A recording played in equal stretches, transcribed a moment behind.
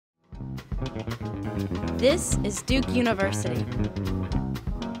This is Duke University.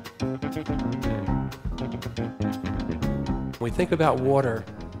 When we think about water,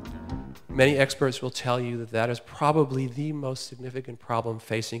 many experts will tell you that that is probably the most significant problem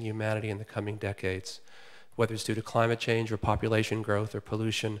facing humanity in the coming decades. Whether it's due to climate change or population growth or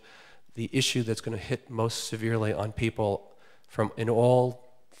pollution, the issue that's going to hit most severely on people in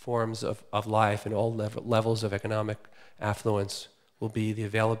all forms of life and all levels of economic affluence will be the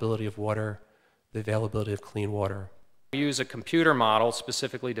availability of water, the availability of clean water. We use a computer model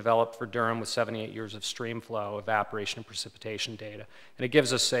specifically developed for Durham with 78 years of stream flow, evaporation, and precipitation data. And it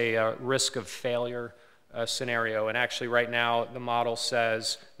gives us a risk of failure scenario. And actually right now the model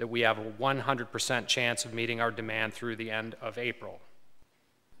says that we have a 100% chance of meeting our demand through the end of April.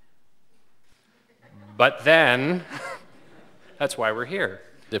 But then, that's why we're here.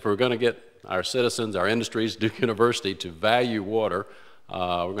 If we're going to get our citizens, our industries, Duke University to value water, we're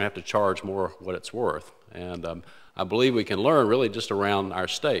going to have to charge more what it's worth. And I believe we can learn really just around our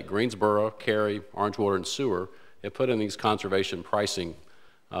state. Greensboro, Cary, Orange Water, and Sewer have put in these conservation pricing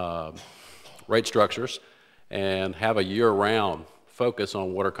rate structures and have a year-round focus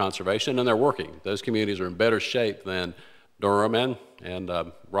on water conservation, and they're working. Those communities are in better shape than Durham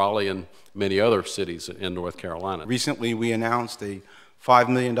and Raleigh and many other cities in North Carolina. Recently, we announced a $5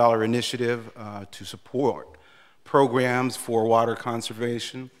 million initiative to support programs for water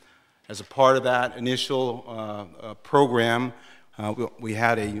conservation. As a part of that initial program, we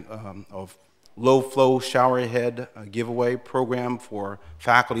had a low-flow showerhead giveaway program for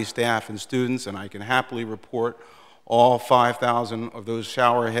faculty, staff, and students, and I can happily report all 5,000 of those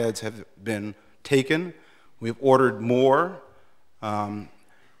showerheads have been taken. We've ordered more, and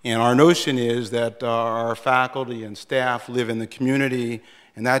our notion is that our faculty and staff live in the community,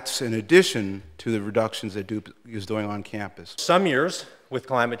 and that's in addition to the reductions that Duke is doing on campus. Some years with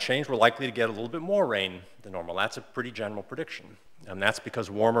climate change, we're likely to get a little bit more rain than normal. That's a pretty general prediction. And that's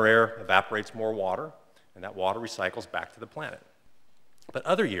because warmer air evaporates more water, and that water recycles back to the planet. But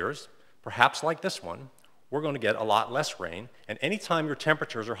other years, perhaps like this one, we're going to get a lot less rain, and anytime your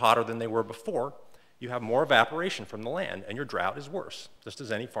temperatures are hotter than they were before, you have more evaporation from the land, and your drought is worse, just as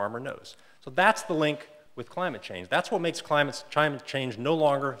any farmer knows. So that's the link with climate change. That's what makes climate change no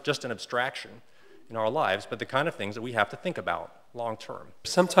longer just an abstraction in our lives, but the kind of things that we have to think about long term.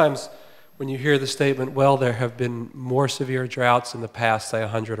 Sometimes when you hear the statement, well, there have been more severe droughts in the past, say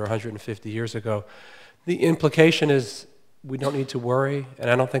 100 or 150 years ago, the implication is we don't need to worry, and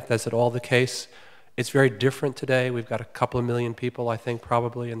I don't think that's at all the case. It's very different today. We've got a couple of million people, I think,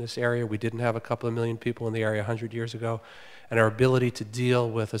 probably in this area. We didn't have a couple of million people in the area 100 years ago, and our ability to deal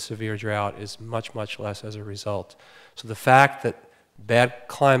with a severe drought is much, much less as a result. So the fact that bad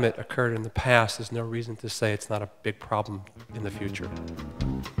climate occurred in the past is no reason to say it's not a big problem in the future.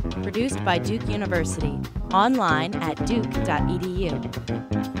 Produced by Duke University. Online at duke.edu.